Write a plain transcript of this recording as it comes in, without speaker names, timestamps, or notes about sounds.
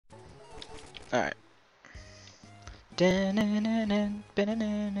Alright.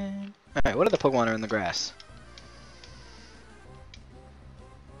 Alright, what other Pokemon are in the grass?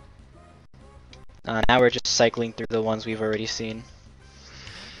 Now we're just cycling through the ones we've already seen.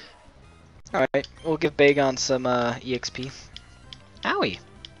 Alright, we'll give Bagon some EXP. Owie!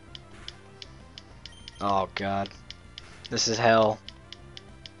 Oh god. This is hell.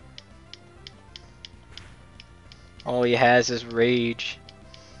 All he has is rage.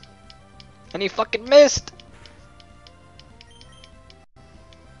 And he fucking missed!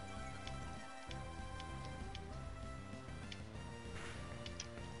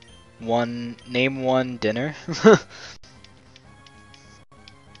 Name one dinner.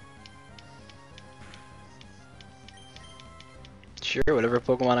 Sure, whatever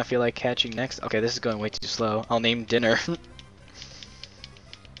Pokemon I feel like catching next. Okay, this is going way too slow. I'll name dinner.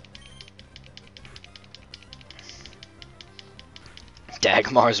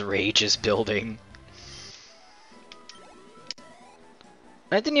 Dagmar's rage is building.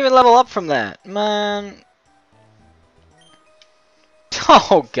 I didn't even level up from that, man.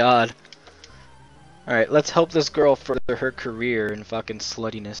 Oh god. Alright, let's help this girl further her career in fucking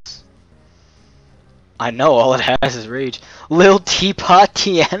sluttiness. I know, all it has is rage. Lil Teapot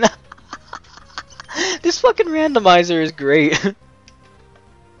Tiana. This fucking randomizer is great.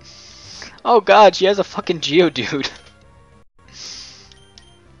 Oh god, she has a fucking Geodude.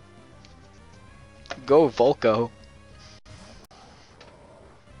 Go Volco.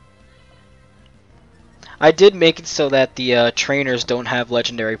 I did make it so that the trainers don't have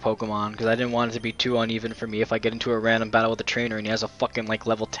legendary Pokemon, because I didn't want it to be too uneven for me if I get into a random battle with a trainer and he has a fucking like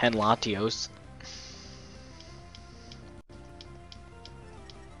level 10 Latios.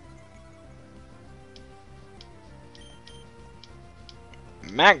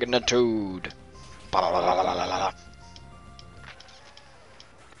 Magnitude!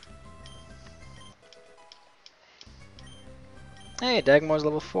 Hey, Dagmar's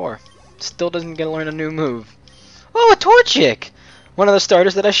level 4. Still doesn't get to learn a new move. Oh, a Torchic! One of the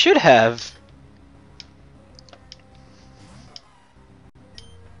starters that I should have.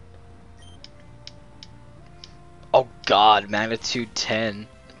 Oh god, Magnitude 10.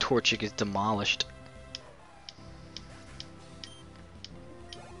 Torchic is demolished.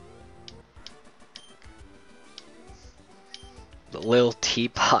 The Lil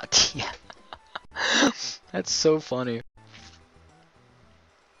Teapot. Yeah. That's so funny.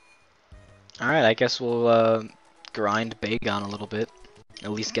 Alright, I guess we'll grind Bagon a little bit. At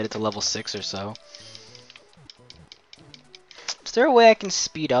least get it to level 6 or so. Is there a way I can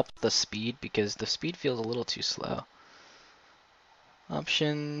speed up the speed? Because the speed feels a little too slow.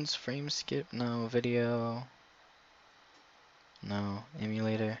 Options, frame skip, no, video. No,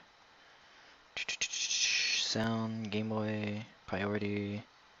 emulator. Sound, Game Boy, priority.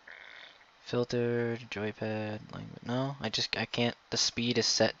 Filter, joypad, language. No, I can't. The speed is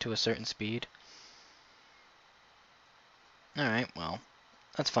set to a certain speed. Alright, well,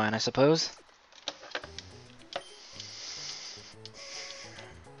 that's fine, I suppose.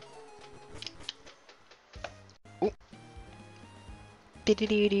 Ooh.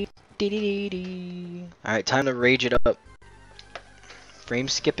 Alright, time to rage it up. Frame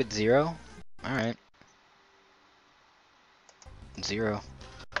skip at 0? Alright. 0.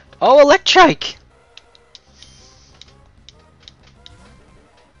 Oh, Electrike!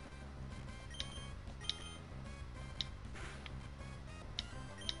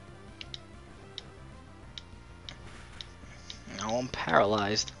 Now I'm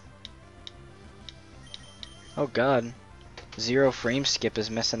paralyzed. Oh god. 0 frame skip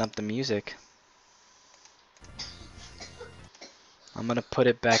is messing up the music. I'm gonna put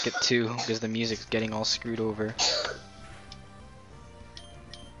it back at 2 because the music's getting all screwed over.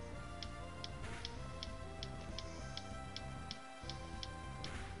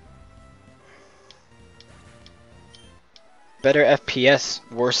 Better FPS,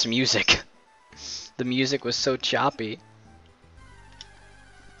 worse music. The music was so choppy.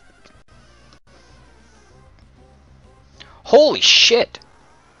 Holy shit!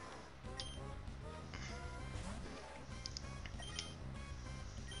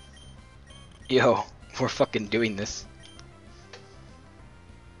 Yo, we're fucking doing this.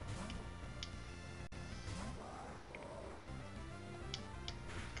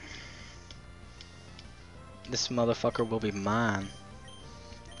 This motherfucker will be mine.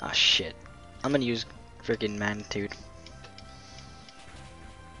 Ah shit. I'm gonna use freaking Magnitude.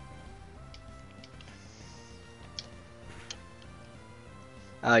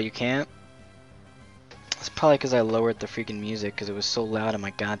 You can't? It's probably because I lowered the freaking music because it was so loud in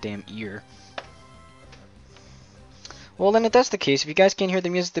my goddamn ear. Well, then if that's the case, if you guys can't hear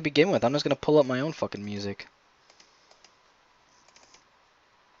the music to begin with, I'm just gonna pull up my own fucking music.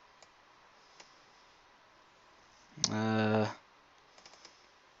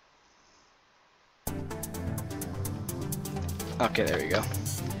 Okay, there we go.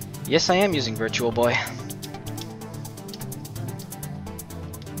 Yes, I am using Virtual Boy.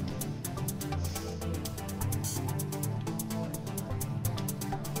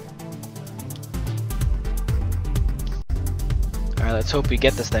 Alright, let's hope we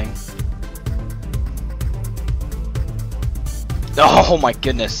get this thing. Oh my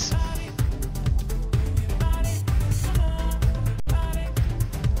goodness.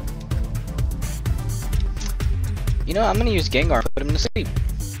 You know, I'm gonna use Gengar and put him to sleep.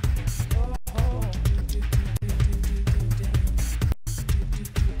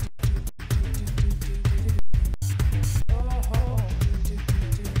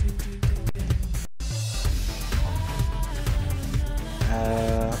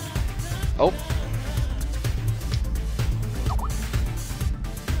 Oh.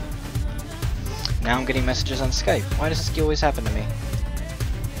 Now I'm getting messages on Skype. Why does this always happen to me?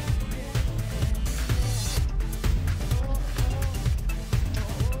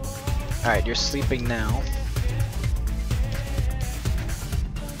 Alright, you're sleeping now.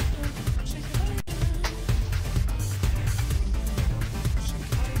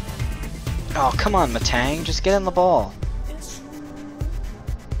 Oh, come on, Matang. Just get in the ball.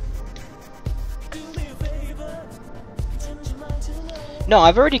 No,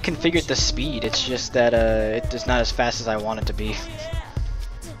 I've already configured the speed. It's just that it is not as fast as I want it to be.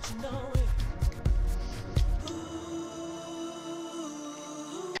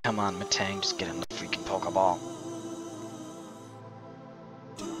 Come on, Matang, just get in the freaking Pokeball.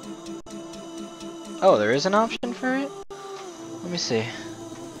 Oh, there is an option for it? Let me see.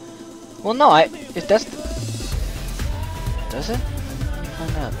 Well, no, if that's... Does it? Let me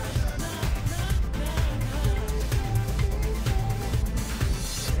find out.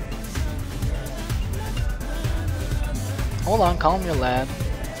 Hold on, calm your lad.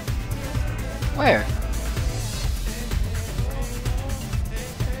 Where?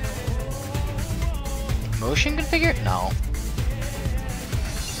 Motion configure? No.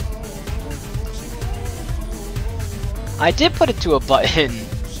 I did put it to a button.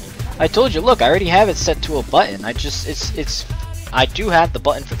 I told you, look, I already have it set to a button. I do have the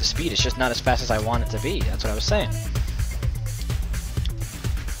button for the speed. It's just not as fast as I want it to be. That's what I was saying.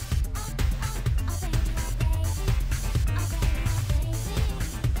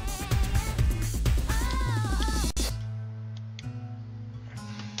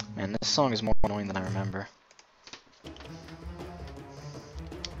 Man, this song is more annoying than I remember.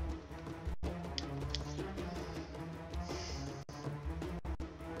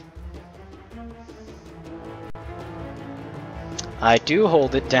 I do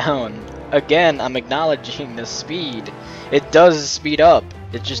hold it down. Again, I'm acknowledging the speed. It does speed up.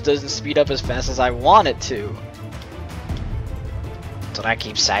 It just doesn't speed up as fast as I want it to. That's what I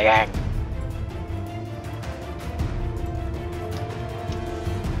keep saying.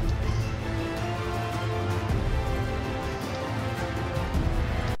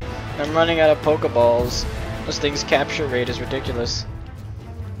 I'm running out of Pokeballs. This thing's capture rate is ridiculous.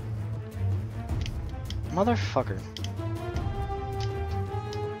 Motherfucker.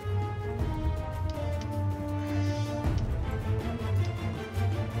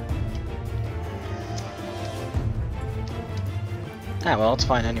 Ah, well, it's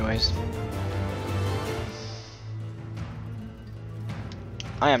fine anyways.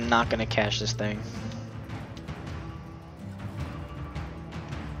 I am not gonna catch this thing.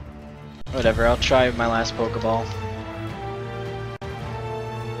 Whatever, I'll try my last Pokeball.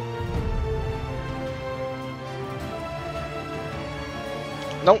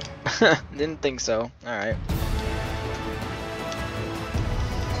 Nope, didn't think so. Alright.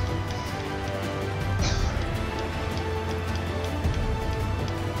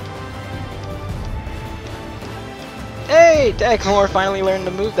 Hey, Dagmore finally learned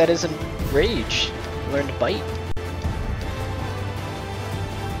a move that isn't Rage. He learned Bite.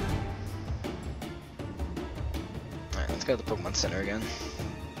 Alright, let's go to the Pokemon Center again.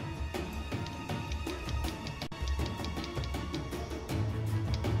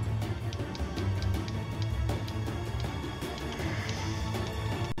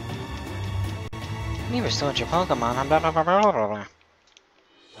 You restored your Pokemon. Blah, blah, blah, blah, blah, blah.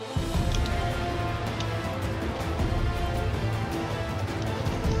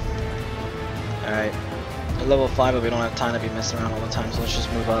 Alright, at level 5, but we don't have time to be messing around all the time, so let's just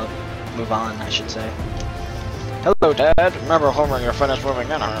move on, I should say. Hello, Dad. Remember Homer, you're finished moving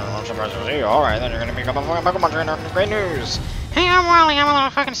in. I'm surprised to see you. Alright, then you're gonna become a fucking Pokemon trainer. Great news. Hey, I'm Wally. I'm a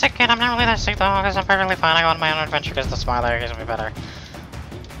little fucking sick kid. I'm not really that sick though, because I'm perfectly fine. I go on my own adventure because the smile there gives me better.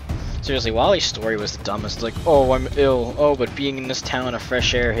 Seriously, Wally's story was the dumbest. Like, oh, I'm ill. Oh, but being in this town of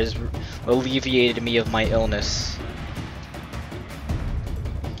fresh air has alleviated me of my illness.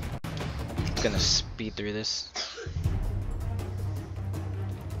 I'm gonna speed through this.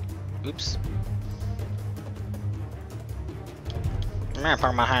 Oops. I'm gonna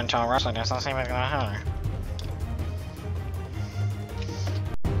put my hand into a wrestling dance. Let's see what's gonna happen.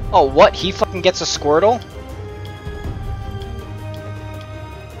 Oh, what? He fucking gets a Squirtle?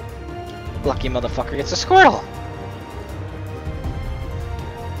 Lucky motherfucker gets a Squirtle!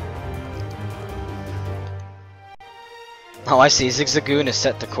 Oh, I see. Zigzagoon is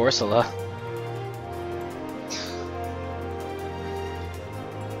set to Corsola.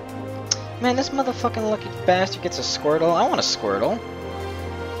 Man, this motherfucking lucky bastard gets a Squirtle. I want a Squirtle.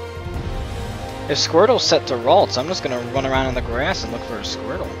 If Squirtle's set to Ralts, I'm just gonna run around in the grass and look for a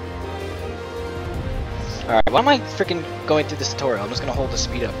Squirtle. Alright, why am I freaking going through this tutorial? I'm just gonna hold the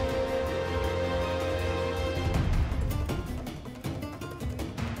speed up.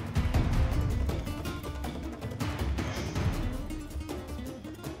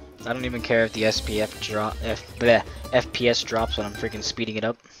 I don't even care if the FPS drops when I'm freaking speeding it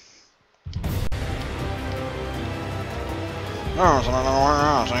up.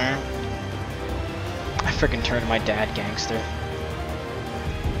 I freaking turned my dad gangster.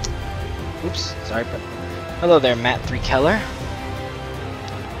 Oops, sorry, but hello there, Matt 3 Keller.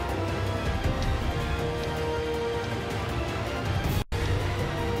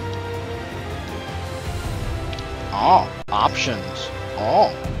 Oh, options.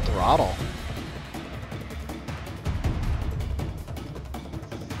 Oh, throttle.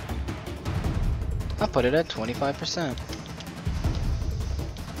 I'll put it at 25%.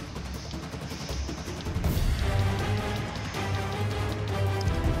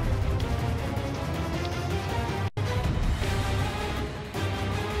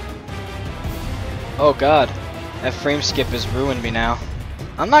 Oh god, that frame skip has ruined me now.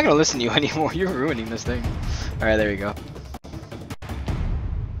 I'm not gonna listen to you anymore, you're ruining this thing. Alright, there you go.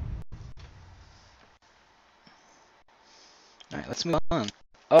 Alright, let's move on.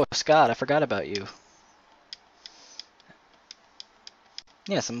 Oh, Scott, I forgot about you.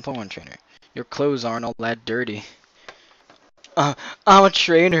 Yes, I'm a Pokemon trainer. Your clothes aren't all that dirty. I'm a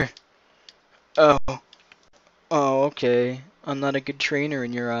trainer. Oh. Oh, okay. I'm not a good trainer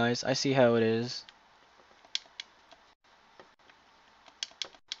in your eyes. I see how it is.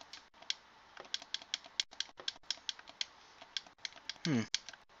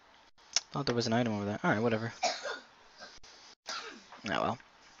 Thought there was an item over there. Alright, whatever. Oh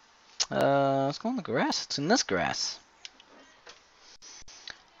well. Let's go in the grass. It's in this grass.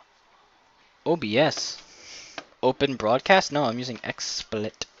 OBS. Open broadcast? No, I'm using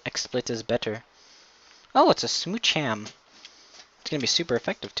XSplit. XSplit is better. Oh, it's a Smoocham. It's gonna be super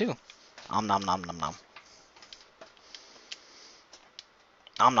effective too. Om nom nom nom nom.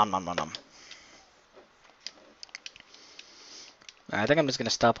 Om nom nom nom nom. I think I'm just gonna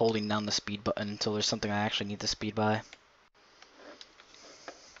stop holding down the speed button until there's something I actually need to speed by.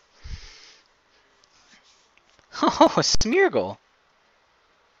 Oh, a Smeargle!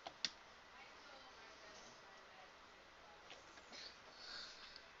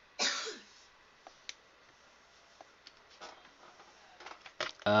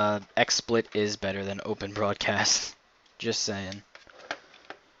 XSplit is better than open broadcast. Just saying.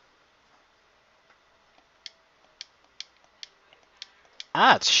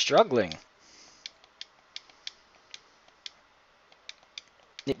 Ah, it's struggling.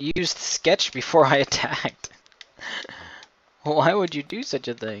 It used sketch before I attacked. Why would you do such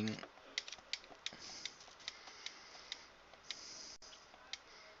a thing?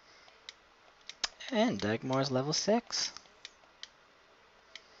 And Dagmar's level 6.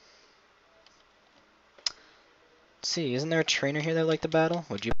 Let's see, isn't there a trainer here that would like to battle?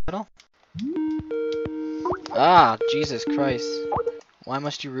 Would you battle? Ah, Jesus Christ. Why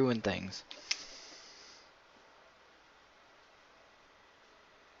must you ruin things?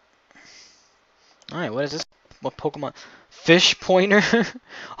 Alright, what is this? What Pokemon? Fish Pointer?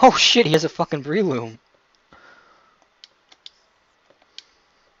 Oh shit, he has a fucking Breloom.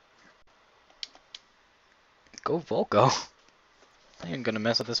 Go Volco. I ain't gonna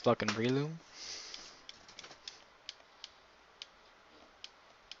mess with this fucking Breloom.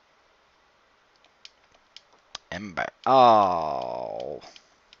 Ember. Oh.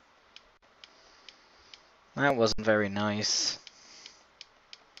 That wasn't very nice.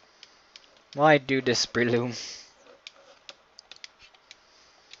 Why do this, Breloom?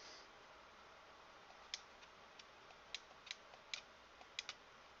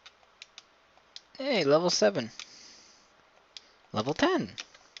 Hey, level 7. Level 10.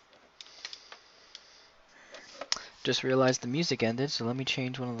 Just realized the music ended, so let me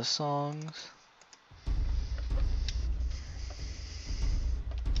change one of the songs.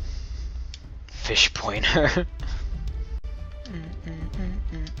 Fish pointer.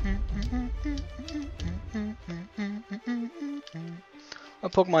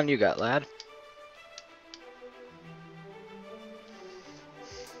 What Pokemon you got, lad?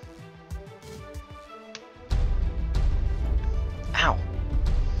 Ow.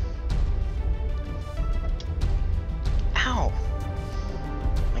 Ow.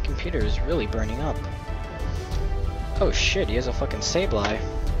 My computer is really burning up. Oh shit, he has a fucking Sableye.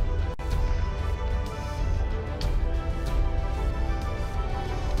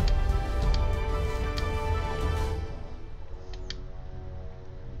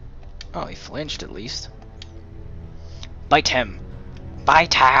 Oh, he flinched at least. Bite him!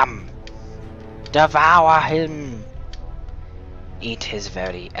 Bite him! Devour him! Eat his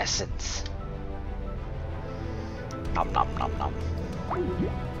very essence. Nom nom nom nom.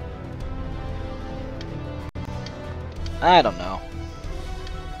 I don't know.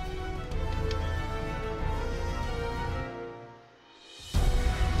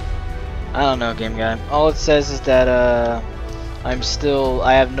 I don't know, game guy. All it says is that,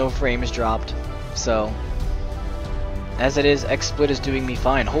 I have no frames dropped. So, as it is, XSplit is doing me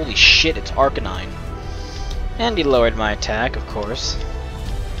fine. Holy shit, it's Arcanine. And he lowered my attack, of course.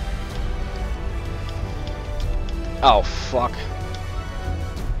 Oh, fuck.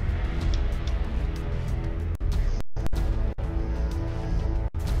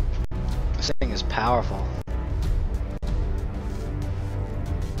 This thing is powerful.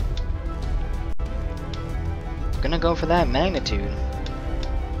 Gonna go for that magnitude.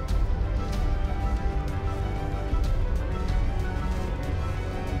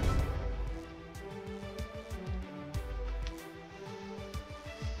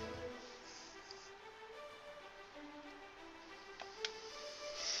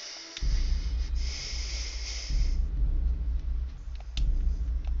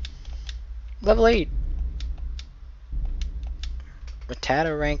 Level 8.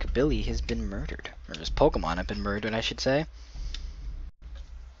 Rattata rank Billy has been murdered. Or his Pokemon have been murdered, I should say.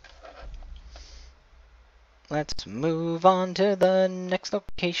 Let's move on to the next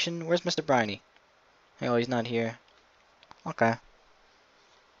location. Where's Mr. Briny? Oh, he's not here. Okay.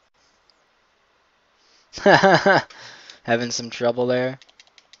 Having some trouble there.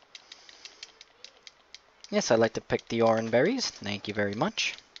 Yes, I'd like to pick the orange berries. Thank you very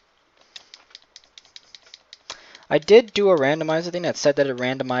much. I did do a randomizer thing that said that it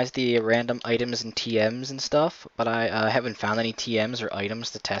randomized the random items and TMs and stuff, but I haven't found any TMs or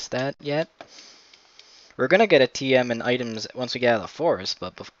items to test that yet. We're gonna get a TM and items once we get out of the forest,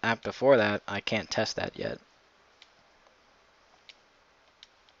 but before that, I can't test that yet.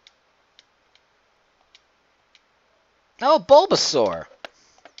 Oh, Bulbasaur!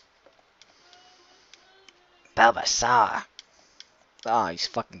 Bulbasaur! Oh, he's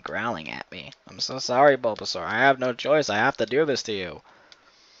fucking growling at me. I'm so sorry, Bulbasaur. I have no choice. I have to do this to you.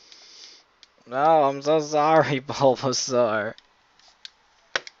 No, I'm so sorry, Bulbasaur.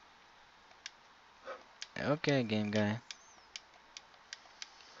 Okay, game guy.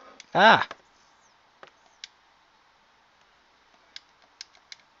 Ah!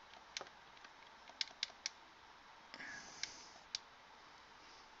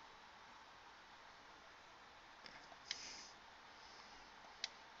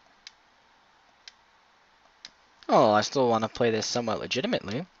 Oh, I still want to play this somewhat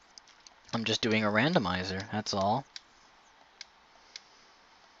legitimately. I'm just doing a randomizer, that's all.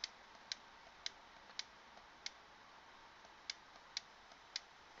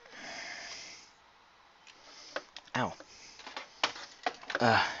 Ow.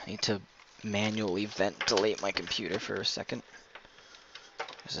 I need to manually ventilate my computer for a second.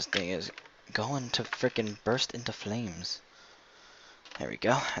 Because this thing is going to frickin' burst into flames. There we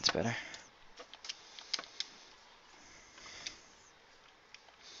go, that's better.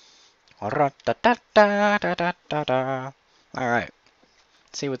 Alright.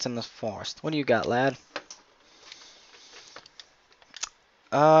 See what's in this forest. What do you got, lad?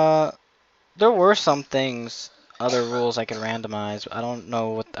 There were some things, other rules I could randomize. I don't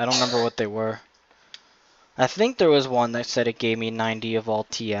remember what they were. I think there was one that said it gave me 90 of all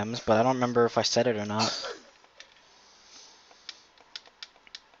TMs, but I don't remember if I said it or not.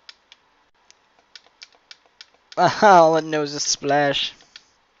 All it knows is splash.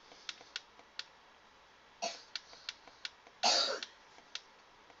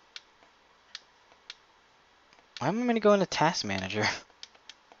 Why am I going to Task Manager?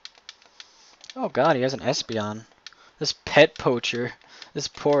 Oh god, he has an Espeon. This pet poacher. This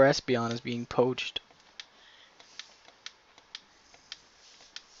poor Espeon is being poached.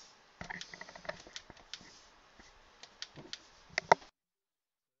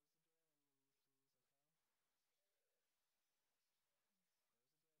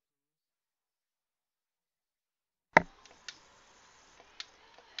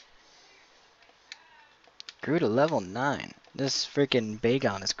 Grew to level 9. This freaking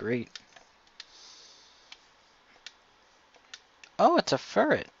Bagon is great. Oh, it's a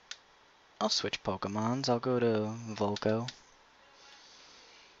ferret. I'll switch Pokemons. I'll go to Volco.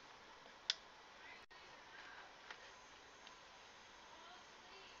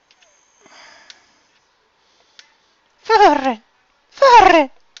 Ferret!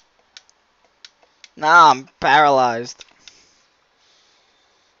 Ferret! Nah, I'm paralyzed.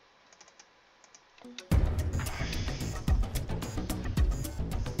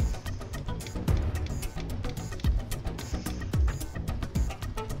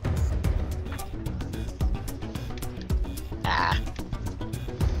 Ah.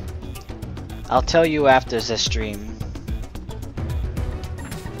 I'll tell you after the stream.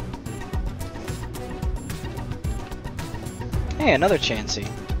 Hey, another Chansey.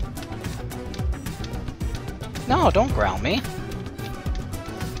 No, don't growl me.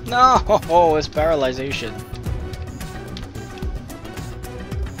 No, it's paralyzation.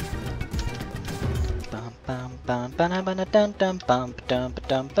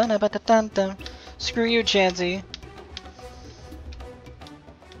 Screw you, Chansey.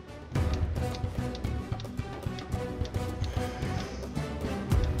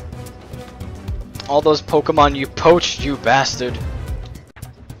 All those Pokemon you poached, you bastard.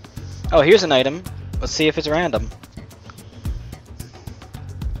 Oh, here's an item. Let's see if it's random.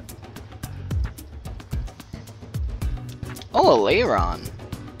 Oh, a Lairon.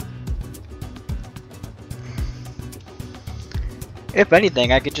 If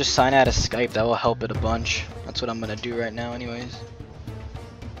anything, I could just sign out of Skype. That will help it a bunch. That's what I'm gonna do right now anyways.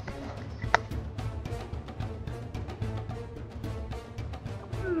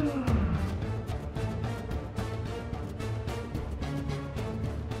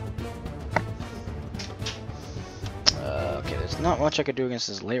 Okay, there's not much I could do against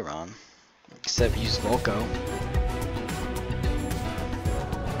this Lairon. Except use Volco.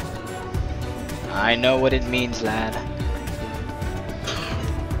 I know what it means, lad.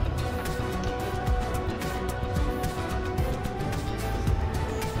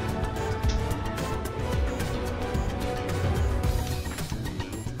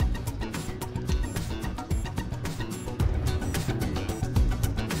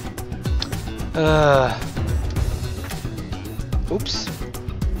 Oops.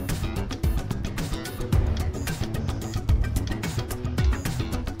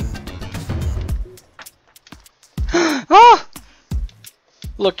 Ah!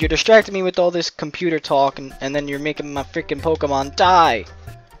 Look, you're distracting me with all this computer talk, and then you're making my freaking Pokemon die.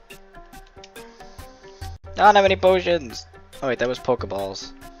 I don't have any potions. Oh wait, that was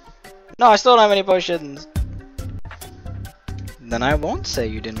Pokeballs. No, I still don't have any potions. Then I won't say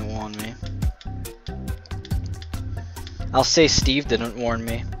you didn't warn me. I'll say Steve didn't warn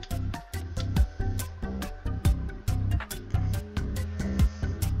me.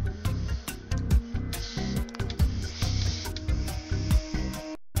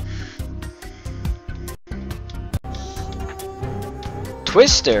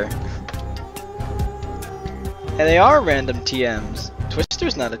 Twister? Yeah, they are random TMs.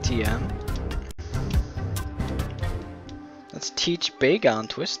 Twister's not a TM. Let's teach Bagon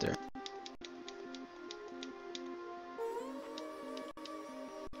Twister.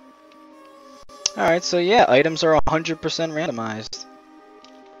 Alright, so yeah, items are 100% randomized.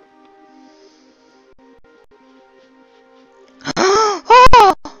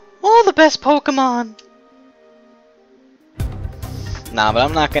 Oh, all the best Pokemon! Nah, but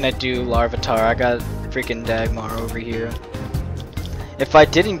I'm not gonna do Larvitar. I got freaking Dagmar over here. If I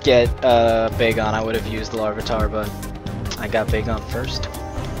didn't get Bagon, I would have used Larvitar, but I got Bagon first.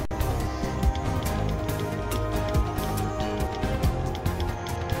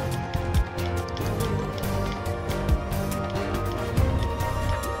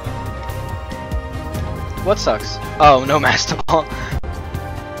 What sucks? Oh, no Master Ball.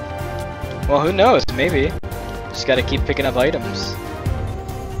 Well, who knows? Maybe. Just gotta keep picking up items.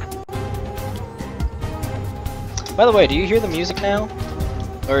 By the way, do you hear the music now?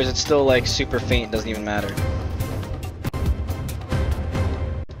 Or is it still like super faint, doesn't even matter?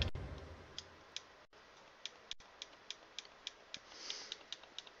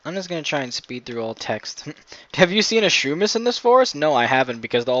 I'm just gonna try and speed through all text. Have you seen a Shroomis in this forest? No, I haven't,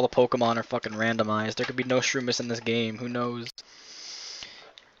 because all the Pokemon are fucking randomized. There could be no Shroomis in this game. Who knows?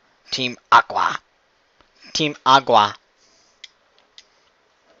 Team Aqua. Team Agua.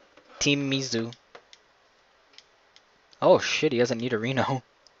 Team Mizu. Oh shit, he has a Nidorino.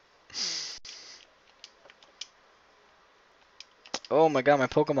 Oh my god, my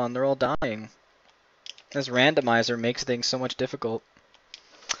Pokemon, they're all dying. This randomizer makes things so much difficult.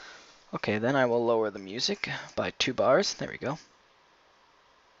 Okay, then I will lower the music by 2 bars. There we go.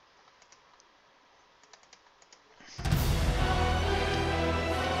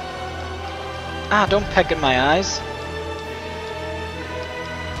 Ah, don't peck at my eyes.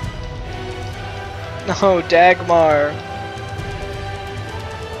 No, Dagmar.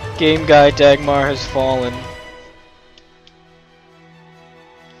 Game guy Dagmar has fallen.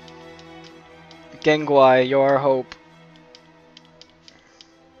 Genguai, you're our hope.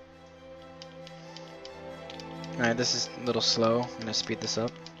 Alright, this is a little slow. I'm gonna speed this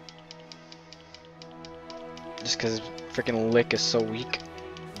up. Just because freaking Lick is so weak.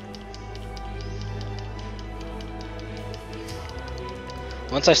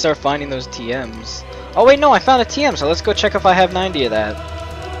 Once I start finding those TMs... Oh wait, no, I found a TM, so let's go check if I have 90 of that.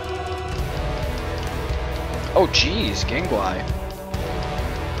 Oh jeez, Genguai.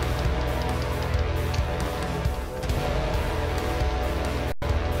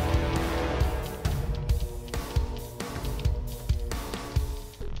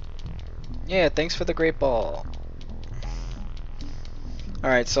 Yeah, thanks for the great ball.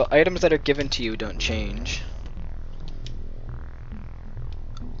 Alright, so items that are given to you don't change.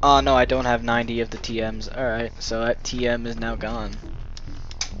 Oh no, I don't have 90 of the TMs. Alright, so that TM is now gone.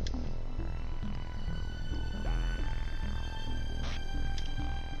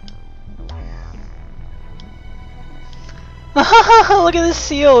 Look at this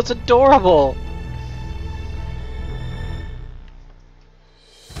seal, it's adorable!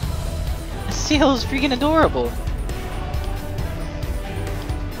 The seal is freaking adorable!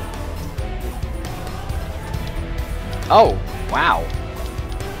 Oh, wow.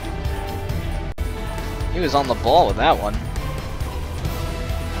 He was on the ball with that one.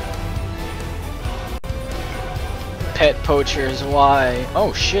 Pet poachers, why?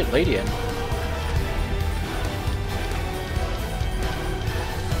 Oh shit, Ladian.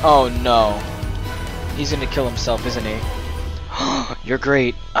 Oh no. He's gonna kill himself, isn't he? You're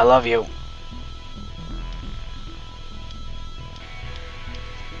great. I love you.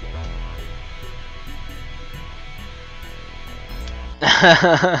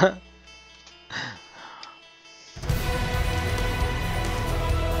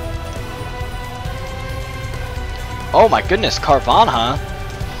 Oh my goodness, Carvana?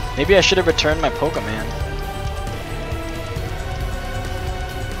 Maybe I should have returned my Pokemon.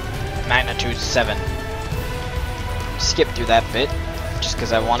 Magnitude 7. Skip through that bit, just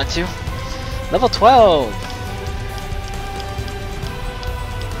because I wanted to. Level 12!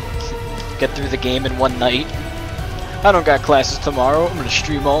 Get through the game in one night. I don't got classes tomorrow, I'm gonna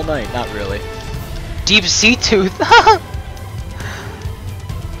stream all night. Not really. Deep Sea Tooth!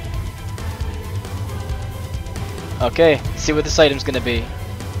 Okay, see what this item's gonna be.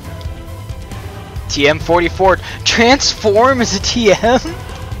 TM44. Transform is a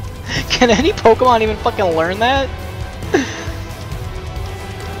TM? Can any Pokemon even fucking learn that?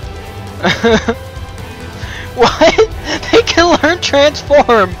 What? They can learn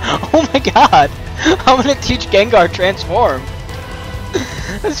Transform! Oh my god! I'm gonna teach Gengar Transform!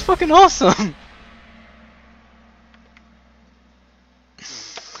 That's fucking awesome!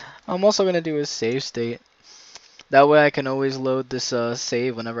 I'm also gonna do a save state. That way I can always load this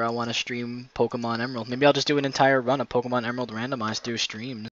save whenever I want to stream Pokemon Emerald. Maybe I'll just do an entire run of Pokemon Emerald randomized through streams.